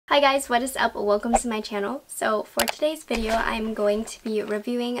Hi guys, what is up? Welcome to my channel. So for today's video, I'm going to be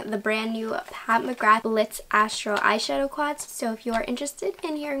reviewing the brand new Pat McGrath Blitz Astral eyeshadow quads. So if you are interested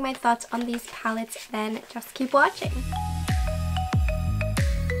in hearing my thoughts on these palettes, then just keep watching.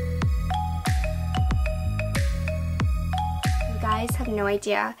 You guys have no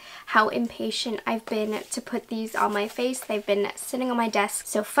idea how impatient I've been to put these on my face. They've been sitting on my desk.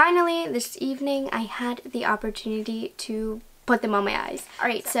 So finally, this evening, I had the opportunity to put them on my eyes.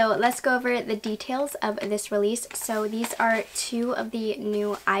 Alright, so let's go over the details of this release. So these are two of the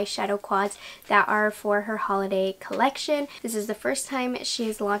new eyeshadow quads that are for her holiday collection. This is the first time she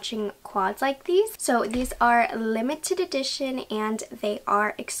is launching quads like these. So these are limited edition and they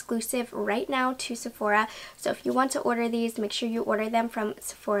are exclusive right now to Sephora. So if you want to order these, make sure you order them from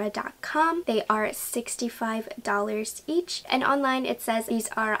Sephora.com. They are $65 each. And online it says these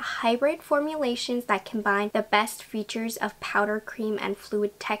are hybrid formulations that combine the best features of powder, cream, and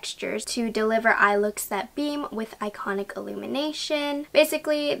fluid textures to deliver eye looks that beam with iconic illumination.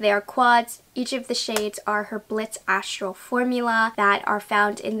 Basically, they are quads. Each of the shades are her Blitz Astral formula that are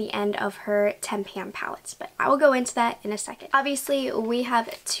found in the end of her 10pan palettes, but I will go into that in a second. Obviously, we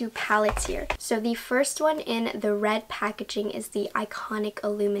have two palettes here. So the first one in the red packaging is the iconic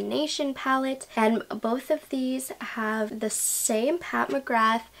Illumination palette, and both of these have the same Pat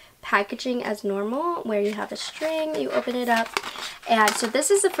McGrath packaging as normal, where you have a string, you open it up, and so this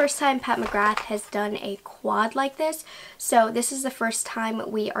is the first time Pat McGrath has done a quad like this. So this is the first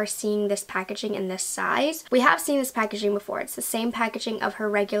time we are seeing this packaging in this size. We have seen this packaging before. It's the same packaging of her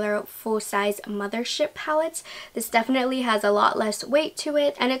regular full-size Mothership palettes. This definitely has a lot less weight to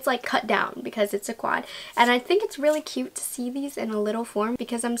it, and it's like cut down because it's a quad. And I think it's really cute to see these in a little form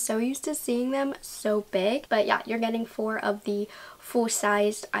because I'm so used to seeing them so big. But yeah, you're getting 4 of the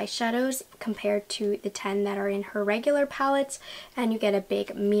full-sized eyeshadows compared to the 10 that are in her regular palettes, and you get a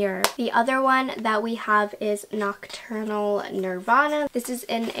big mirror. The other one that we have is Nocturnal Nirvana. This is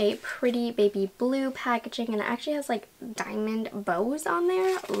in a pretty baby blue packaging, and it actually has like diamond bows on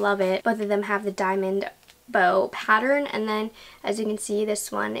there. Love it. Both of them have the diamond bow pattern, and then as you can see,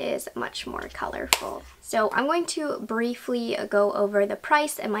 this one is much more colorful. So I'm going to briefly go over the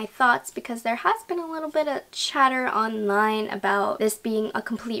price and my thoughts because there has been a little bit of chatter online about this being a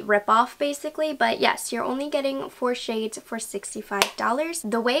complete ripoff basically, but yes, you're only getting 4 shades for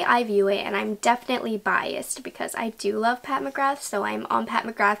 $65. The way I view it, and I'm definitely biased because I do love Pat McGrath, so I'm on Pat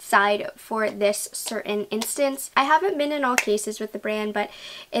McGrath's side for this certain instance. I haven't been in all cases with the brand, but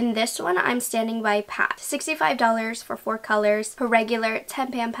in this one I'm standing by Pat. $65 for 4 colors. Her regular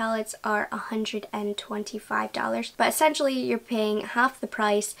 10pan palettes are $125, but essentially you're paying half the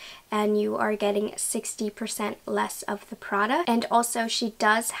price and you are getting 60% less of the product. And also she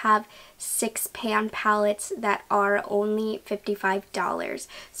does have 6-pan palettes that are only $55.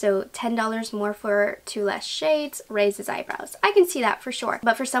 So $10 more for 2 less shades raises eyebrows. I can see that for sure.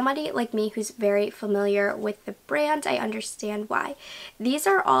 But for somebody like me who's very familiar with the brand, I understand why. These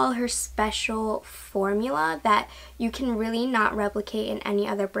are all her special formula that you can really not replicate in any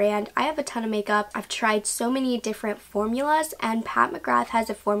other brand. I have a ton of makeup. I've tried so many different formulas, and Pat McGrath has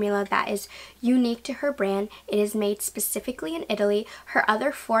a formula that is unique to her brand. It is made specifically in Italy. Her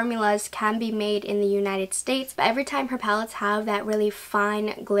other formulas can be made in the United States, but every time her palettes have that really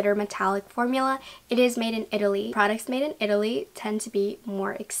fine glitter metallic formula, it is made in Italy. Products made in Italy tend to be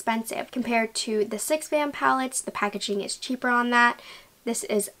more expensive. Compared to the 6-pan palettes, the packaging is cheaper on that. This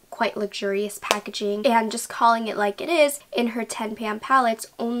is quite luxurious packaging, and just calling it like it is, in her 10-pan palettes,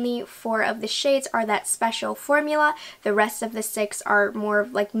 only 4 of the shades are that special formula. The rest of the 6 are more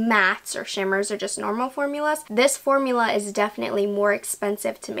like mattes or shimmers or just normal formulas. This formula is definitely more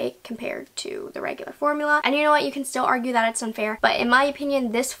expensive to make compared to the regular formula, and you know what, you can still argue that it's unfair, but in my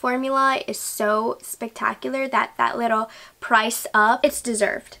opinion this formula is so spectacular that that little price up, it's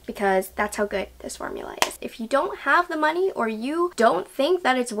deserved, because that's how good this formula is. If you don't have the money or you don't think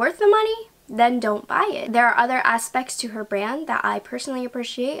that it's worth the money, then don't buy it. There are other aspects to her brand that I personally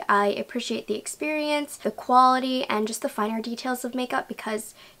appreciate. I appreciate the experience, the quality, and just the finer details of makeup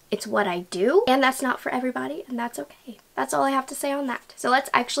because it's what I do, and that's not for everybody, and that's okay. That's all I have to say on that. So let's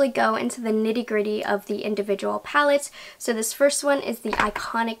actually go into the nitty-gritty of the individual palettes. So this first one is the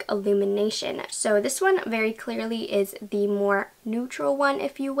iconic Illumination. So this one very clearly is the more neutral one,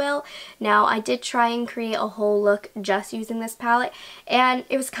 if you will. Now, I did try and create a whole look just using this palette, and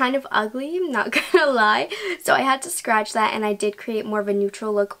it was kind of ugly, I'm not gonna lie. So I had to scratch that, and I did create more of a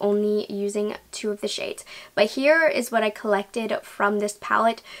neutral look only using 2 of the shades. But here is what I collected from this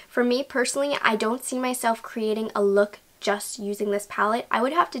palette. For me personally, I don't see myself creating a look just using this palette. I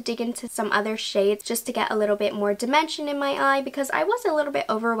would have to dig into some other shades just to get a little bit more dimension in my eye because I was a little bit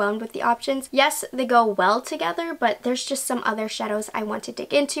overwhelmed with the options. Yes, they go well together, but there's just some other shadows I want to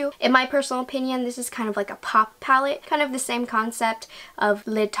dig into. In my personal opinion, this is kind of like a pop palette, kind of the same concept of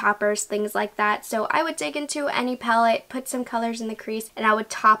lid toppers, things like that. So I would dig into any palette, put some colors in the crease, and I would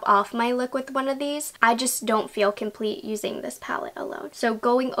top off my look with one of these. I just don't feel complete using this palette alone. So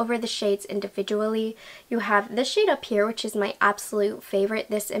going over the shades individually, you have this shade up here, which is my absolute favorite.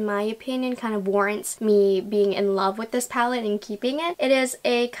 This, in my opinion, kind of warrants me being in love with this palette and keeping it. It is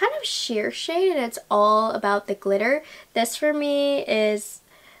a kind of sheer shade and it's all about the glitter. This for me is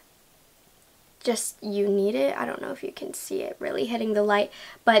just, you need it. I don't know if you can see it really hitting the light,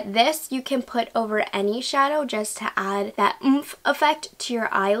 but this you can put over any shadow just to add that oomph effect to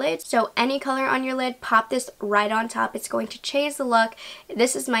your eyelid. So any color on your lid, pop this right on top. It's going to change the look.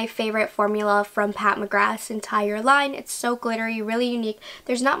 This is my favorite formula from Pat McGrath's entire line. It's so glittery, really unique.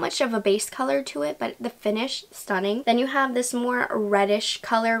 There's not much of a base color to it, but the finish, stunning. Then you have this more reddish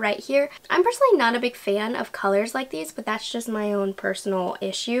color right here. I'm personally not a big fan of colors like these, but that's just my own personal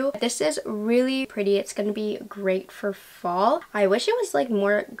issue. This is really pretty. It's going to be great for fall. I wish it was like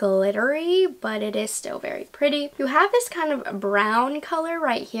more glittery, but it is still very pretty. You have this kind of brown color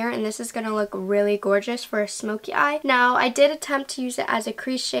right here, and this is going to look really gorgeous for a smoky eye. Now, I did attempt to use it as a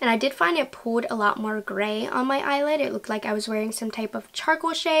crease shade, and I did find it pulled a lot more gray on my eyelid. It looked like I was wearing some type of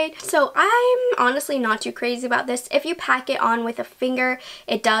charcoal shade. So I'm honestly not too crazy about this. If you pack it on with a finger,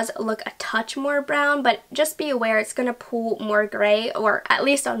 it does look a touch more brown, but just be aware it's going to pull more gray, or at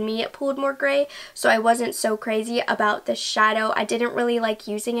least on me it pulled more gray. So I wasn't so crazy about the shadow. I didn't really like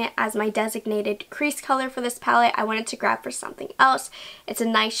using it as my designated crease color for this palette. I wanted to grab for something else. It's a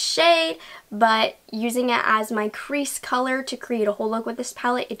nice shade, but using it as my crease color to create a whole look with this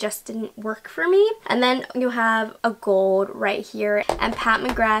palette, it just didn't work for me. And then you have a gold right here, and Pat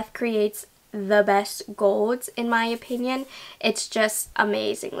McGrath creates the best golds in my opinion. It's just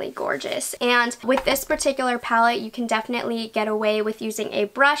amazingly gorgeous. And with this particular palette, you can definitely get away with using a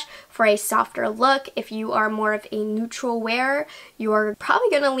brush for a softer look. If you are more of a neutral wearer, you're probably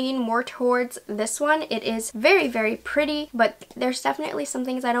going to lean more towards this one. It is very, very pretty, but there's definitely some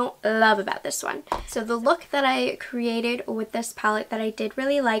things I don't love about this one. So the look that I created with this palette that I did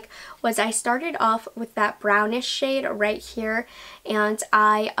really like was I started off with that brownish shade right here, and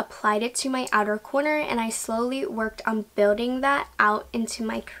I applied it to my outer corner, and I slowly worked on building that out into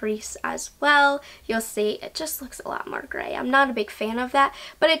my crease as well. You'll see it just looks a lot more gray. I'm not a big fan of that,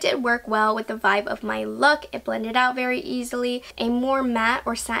 but it did work well with the vibe of my look. It blended out very easily. A more matte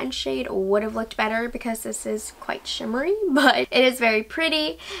or satin shade would have looked better because this is quite shimmery, but it is very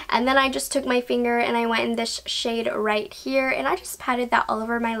pretty. And then I just took my finger and I went in this shade right here, and I just patted that all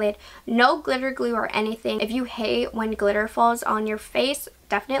over my lid. No glitter glue or anything. If you hate when glitter falls on your face,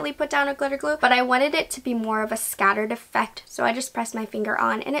 definitely put down a glitter glue, but I wanted it to be more of a scattered effect, so I just pressed my finger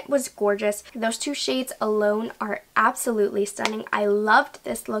on and it was gorgeous. Those two shades alone are absolutely stunning. I loved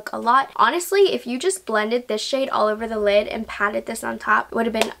this look a lot. Honestly, if you just blended this shade all over the lid and patted this on top, it would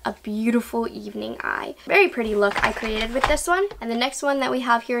have been a beautiful evening eye. Very pretty look I created with this one. And the next one that we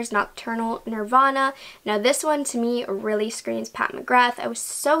have here is Nocturnal Nirvana. Now this one to me really screams Pat McGrath. I was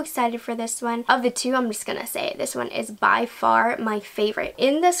so excited for this one. Of the two, I'm just gonna say it, this one is by far my favorite.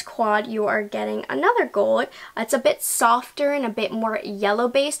 In this quad, you are getting another gold. It's a bit softer and a bit more yellow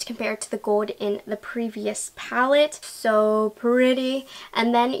based compared to the gold in the previous palette. So pretty.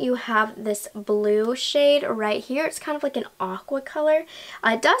 And then you have this blue shade right here. It's kind of like an aqua color.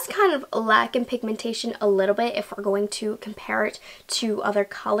 It does kind of lack in pigmentation a little bit if we're going to compare it to other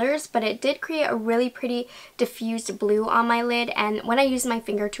colors, but it did create a really pretty diffused blue on my lid, and when I used my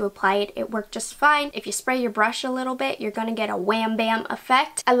finger to apply it, it worked just fine. If you spray your brush a little bit, you're gonna get a wham bam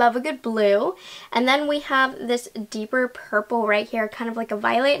effect. I love a good blue. And then we have this deeper purple right here, kind of like a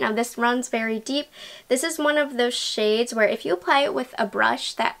violet. Now this runs very deep. This is one of those shades where if you apply it with a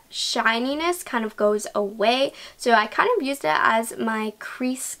brush, that shininess kind of goes away. So I kind of used it as my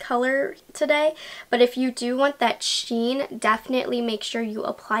crease color today, but if you do want that sheen, definitely make sure you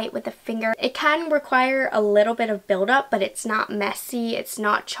apply it with a finger. It can require a little bit of buildup, but it's not messy, it's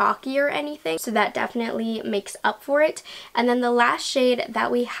not chalky or anything, so that definitely makes up for it. And then the last shade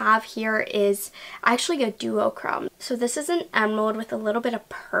that we have here is actually a duochrome. So this is an emerald with a little bit of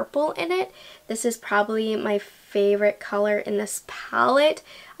purple in it. This is probably my favorite color in this palette.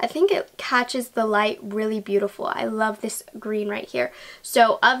 I think it catches the light really beautiful. I love this green right here.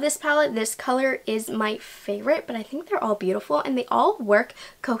 So of this palette, this color is my favorite, but I think they're all beautiful and they all work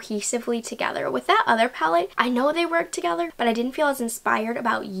cohesively together. With that other palette, I know they work together, but I didn't feel as inspired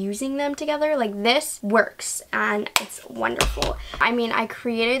about using them together. Like, this works and it's wonderful. I mean, I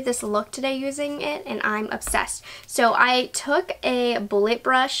created this look today using it and I'm obsessed. So I took a bullet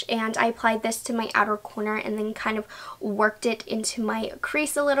brush and I applied this to my outer corner and then kind of worked it into my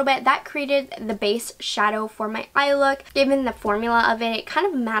crease a little bit. That created the base shadow for my eye look. Given the formula of it, it kind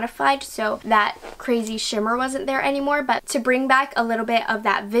of mattified so that crazy shimmer wasn't there anymore. But to bring back a little bit of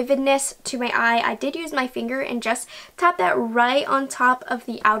that vividness to my eye, I did use my finger and just tap that right on top of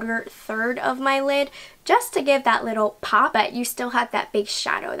the outer third of my lid, just to give that little pop, but you still had that big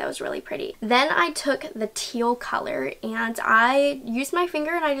shadow. That was really pretty. Then I took the teal color and I used my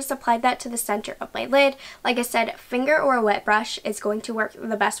finger and I just applied that to the center of my lid. Like I said, finger or a wet brush is going to work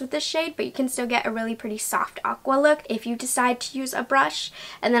the best with this shade, but you can still get a really pretty soft aqua look if you decide to use a brush.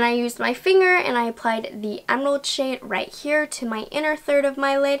 And then I used my finger and I applied the emerald shade right here to my inner third of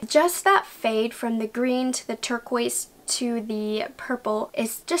my lid. Just that fade from the green to the turquoise to the purple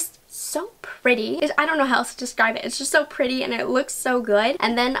is just so pretty. I don't know how else to describe it. It's just so pretty and it looks so good.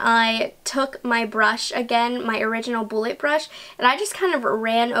 And then I took my brush again, my original bullet brush, and I just kind of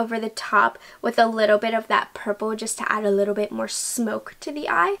ran over the top with a little bit of that purple just to add a little bit more smoke to the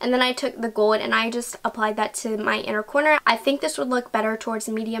eye. And then I took the gold and I just applied that to my inner corner. I think this would look better towards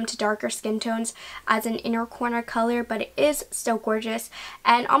medium to darker skin tones as an inner corner color, but it is still gorgeous.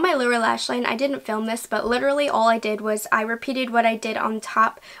 And on my lower lash line, I didn't film this, but literally all I did was I repeated what I did on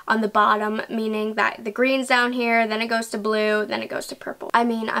top on the bottom, meaning that the green's down here, then it goes to blue, then it goes to purple. I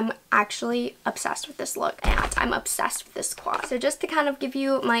mean, I'm actually obsessed with this look and I'm obsessed with this quad. So just to kind of give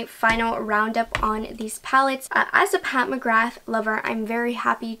you my final roundup on these palettes, as a Pat McGrath lover, I'm very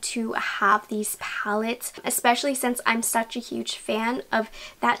happy to have these palettes, especially since I'm such a huge fan of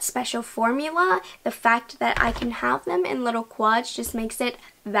that special formula. The fact that I can have them in little quads just makes it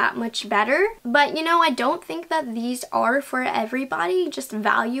that much better. But you know, I don't think that these are for everybody. Just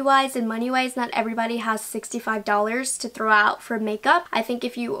value wise and money wise, not everybody has $65 to throw out for makeup. I think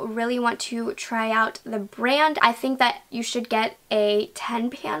if you really want to try out the brand, I think that you should get a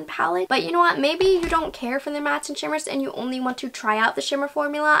 10-pan palette. But you know what, maybe you don't care for the mattes and shimmers and you only want to try out the shimmer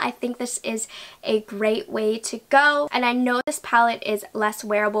formula. I think this is a great way to go. And I know this palette is less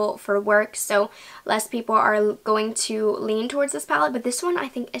wearable for work, so less people are going to lean towards this palette, but this one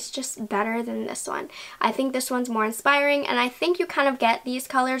I think is just better than this one. I think this one's more inspiring, and I think you kind of get these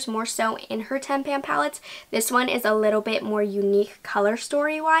colors more so in her 10-pan palettes. This one is a little bit more unique color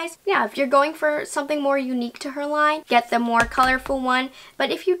story wise. Yeah, if you're going for something more unique to her line, get the more colorful one.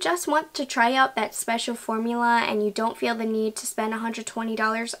 But if you just want to try out that special formula and you don't feel the need to spend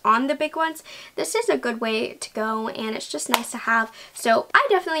 $120 on the big ones, this is a good way to go and it's just nice to have. So I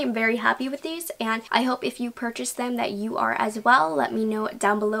definitely am very happy with these, and I hope if you purchase them that you are as well. Let me know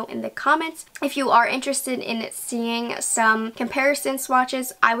down below in the comments. If you are interested in seeing some comparison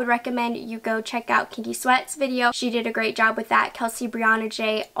swatches, I would recommend you go check out Kinky Sweat's video. She did a great job with that. Kelsey Brianna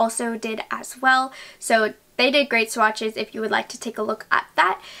J also did as well. So they did great swatches if you would like to take a look at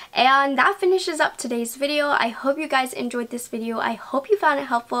that. And that finishes up today's video. I hope you guys enjoyed this video. I hope you found it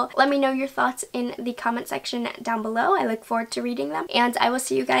helpful. Let me know your thoughts in the comment section down below. I look forward to reading them. And I will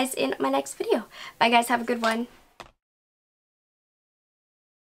see you guys in my next video. Bye guys, have a good one.